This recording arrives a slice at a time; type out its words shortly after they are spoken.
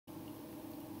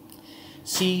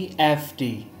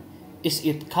CFD. Is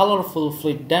it colorful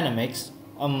fluid dynamics?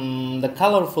 The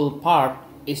colorful part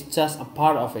is just a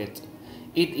part of it.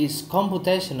 It is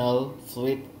computational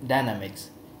fluid dynamics.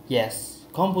 Yes,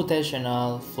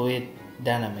 computational fluid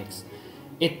dynamics.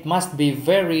 It must be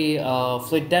very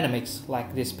fluid dynamics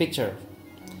like this picture.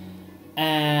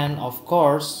 And of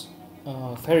course,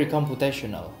 very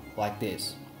computational like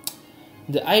this.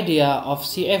 The idea of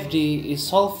CFD is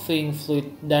solving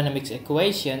fluid dynamics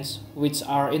equations which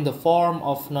are in the form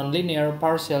of nonlinear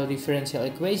partial differential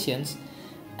equations,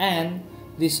 and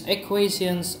these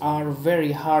equations are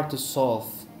very hard to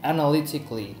solve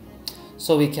analytically.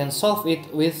 So we can solve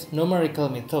it with numerical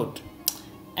method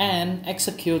and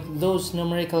execute those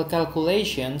numerical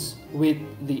calculations with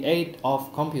the aid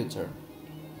of computer.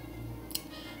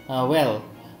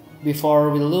 Before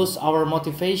we lose our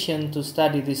motivation to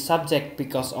study this subject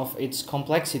because of its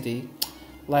complexity,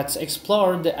 let's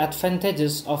explore the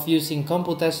advantages of using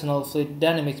computational fluid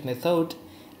dynamics method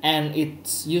and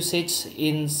its usage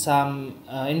in some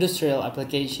industrial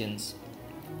applications.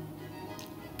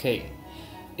 Okay,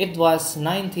 it was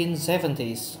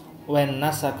 1970s when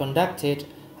NASA conducted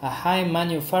a high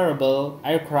maneuverable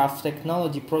aircraft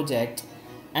technology project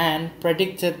and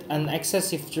predicted an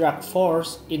excessive drag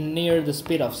force in near the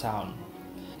speed of sound.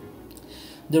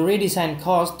 The redesign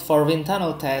cost for wind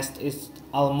tunnel test is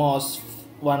almost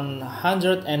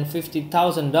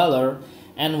 $150,000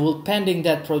 and would pending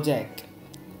that project.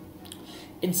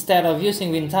 Instead of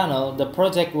using wind tunnel, the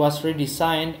project was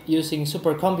redesigned using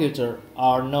supercomputer,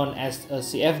 or known as a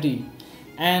CFD,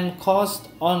 and cost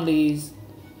only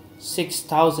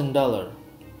 $6,000.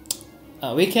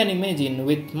 We can imagine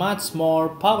with much more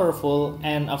powerful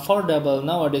and affordable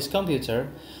nowadays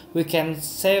computer, we can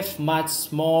save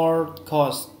much more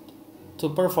cost to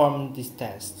perform this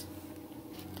test.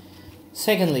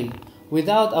 Secondly,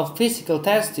 without a physical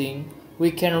testing,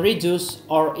 we can reduce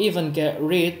or even get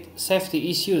rid safety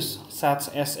issues such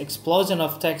as explosion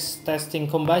of testing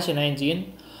combustion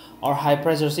engine or high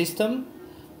pressure system,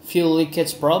 fuel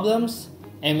leakage problems,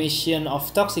 emission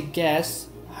of toxic gas,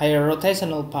 higher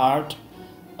rotational part,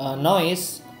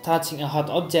 noise, touching a hot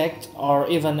object, or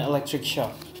even electric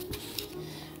shock.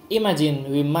 Imagine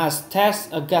we must test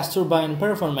a gas turbine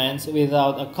performance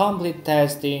without a complete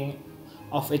testing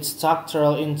of its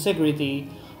structural integrity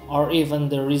or even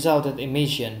the resultant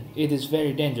emission. It is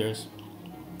very dangerous.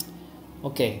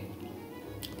 Okay,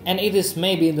 and it is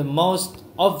maybe the most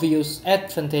obvious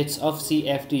advantage of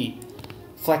CFD,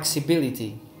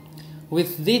 flexibility.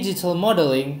 With digital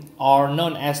modeling, or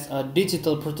known as a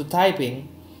digital prototyping,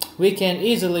 we can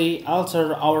easily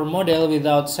alter our model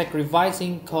without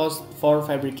sacrificing cost for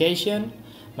fabrication,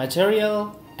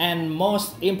 material, and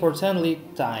most importantly,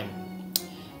 time.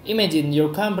 Imagine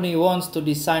your company wants to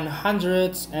design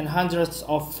hundreds and hundreds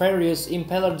of various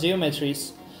impeller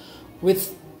geometries.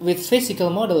 With physical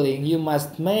modeling, you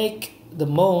must make the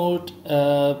mold,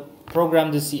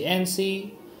 program the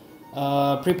CNC,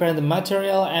 prepare the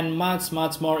material, and much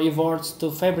more efforts to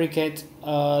fabricate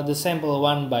the sample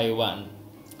one by one.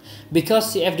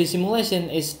 Because CFD simulation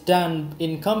is done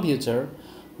in computer,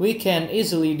 we can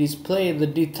easily display the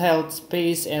detailed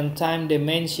space and time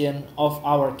dimension of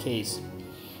our case.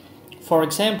 For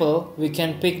example, we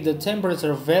can pick the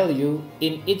temperature value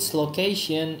in each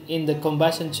location in the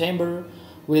combustion chamber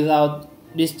without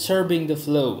disturbing the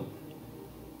flow.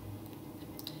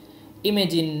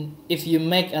 Imagine if you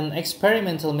make an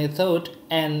experimental method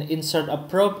and insert a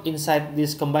probe inside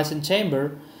this combustion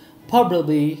chamber,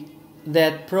 probably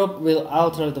that probe will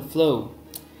alter the flow.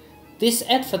 This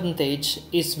advantage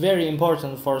is very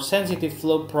important for sensitive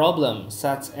flow problems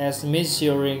such as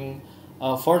measuring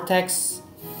vortex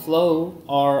flow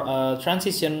or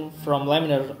transition from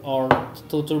laminar or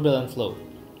to turbulent flow.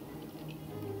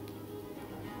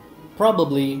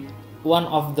 Probably one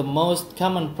of the most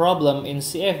common problems in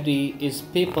CFD is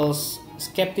people's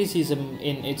skepticism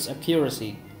in its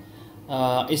accuracy.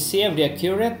 Is CFD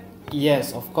accurate?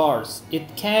 Yes, of course,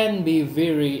 it can be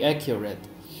very accurate,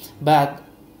 but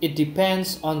it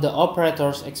depends on the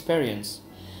operator's experience.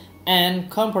 And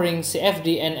comparing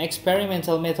CFD and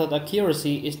experimental method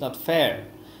accuracy is not fair,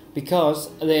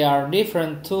 because they are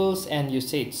different tools and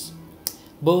usage.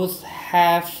 Both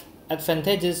have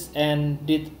advantages and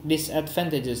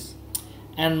disadvantages,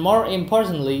 and more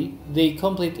importantly, they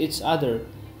complete each other.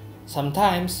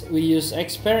 Sometimes we use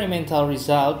experimental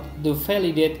result to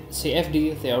validate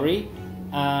CFD theory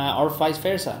or vice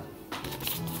versa.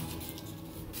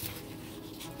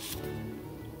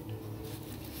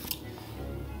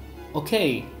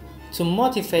 Okay, to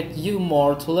motivate you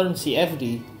more to learn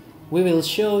CFD, we will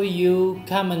show you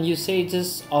common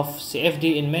usages of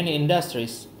CFD in many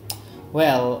industries.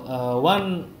 Well,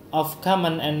 one of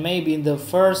common and maybe the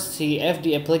first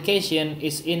CFD application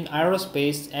is in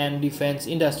aerospace and defense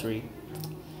industry.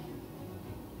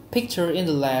 Picture in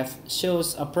the left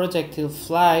shows a projectile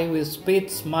fly with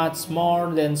speeds much more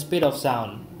than speed of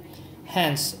sound.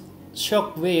 Hence,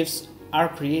 shock waves are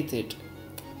created.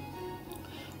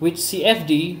 With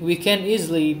CFD, we can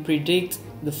easily predict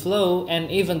the flow and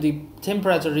even the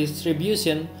temperature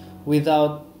distribution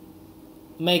without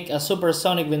make a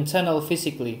supersonic wind tunnel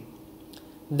physically.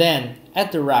 Then,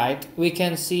 at the right, we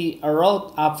can see a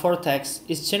rolled up vortex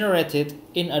is generated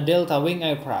in a delta wing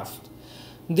aircraft.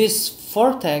 This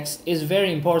vortex is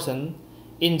very important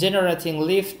in generating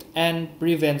lift and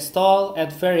prevent stall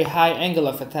at very high angle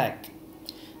of attack.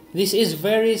 This is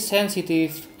very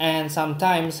sensitive and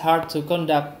sometimes hard to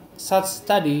conduct such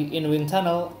study in wind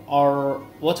tunnel or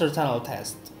water tunnel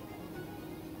test.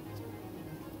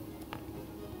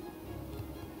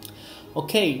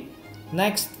 Okay,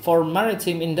 next for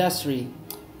maritime industry,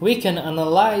 we can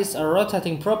analyze a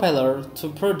rotating propeller to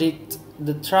predict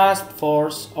the thrust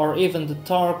force or even the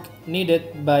torque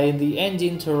needed by the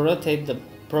engine to rotate the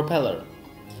propeller.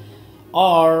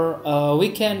 Or we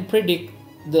can predict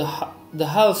the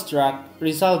hull drag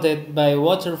resulted by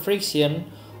water friction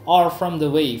or from the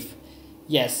wave.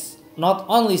 Yes, not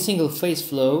only single phase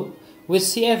flow. With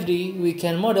CFD, we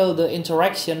can model the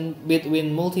interaction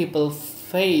between multiple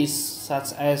phases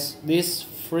such as this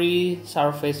free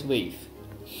surface wave.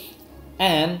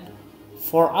 And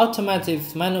for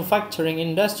automotive manufacturing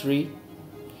industry,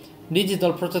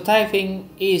 digital prototyping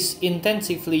is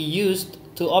intensively used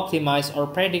to optimize or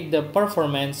predict the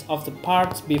performance of the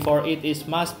parts before it is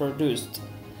mass produced.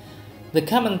 The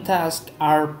common tasks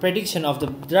are prediction of the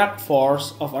drag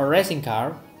force of a racing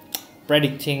car,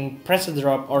 predicting pressure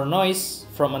drop or noise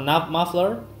from a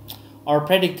muffler, or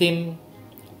predicting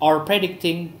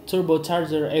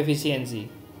turbocharger efficiency.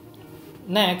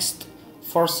 Next,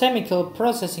 for chemical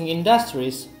processing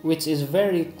industries, which is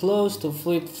very close to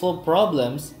fluid flow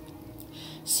problems,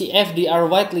 CFD are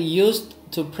widely used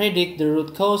to predict the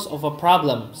root cause of a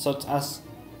problem, such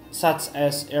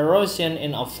as erosion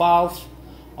in a valve,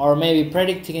 or maybe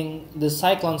predicting the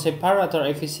cyclone separator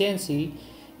efficiency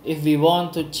if we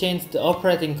want to change the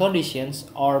operating conditions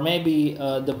or maybe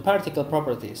the particle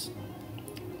properties.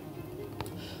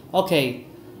 Okay,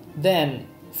 then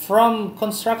from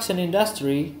construction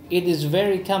industry, it is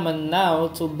very common now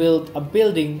to build a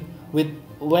building with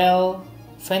well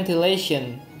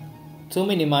ventilation to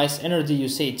minimize energy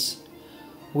usage.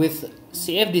 With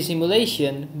CFD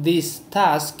simulation, these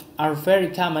tasks are very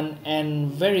common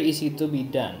and very easy to be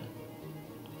done.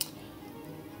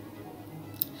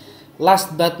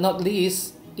 Last but not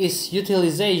least is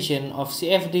utilization of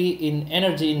CFD in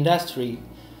energy industry.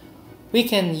 We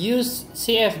can use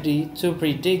CFD to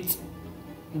predict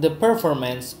the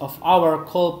performance of our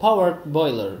coal-powered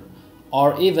boiler,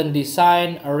 or even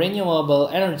design a renewable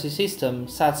energy system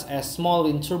such as small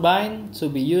wind turbine to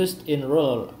be used in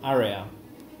rural area.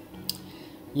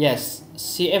 Yes,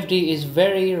 CFD is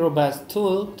very robust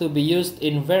tool to be used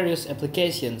in various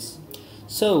applications.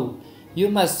 So, you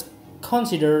must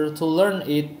consider to learn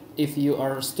it if you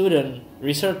are a student,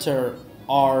 researcher,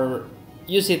 or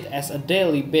use it as a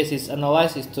daily basis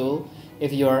analysis tool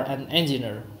if you are an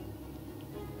engineer.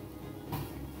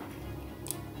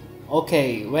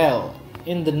 Okay, well,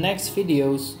 in the next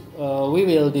videos, we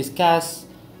will discuss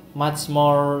much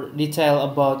more detail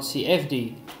about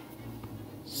CFD.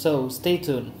 So stay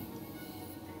tuned.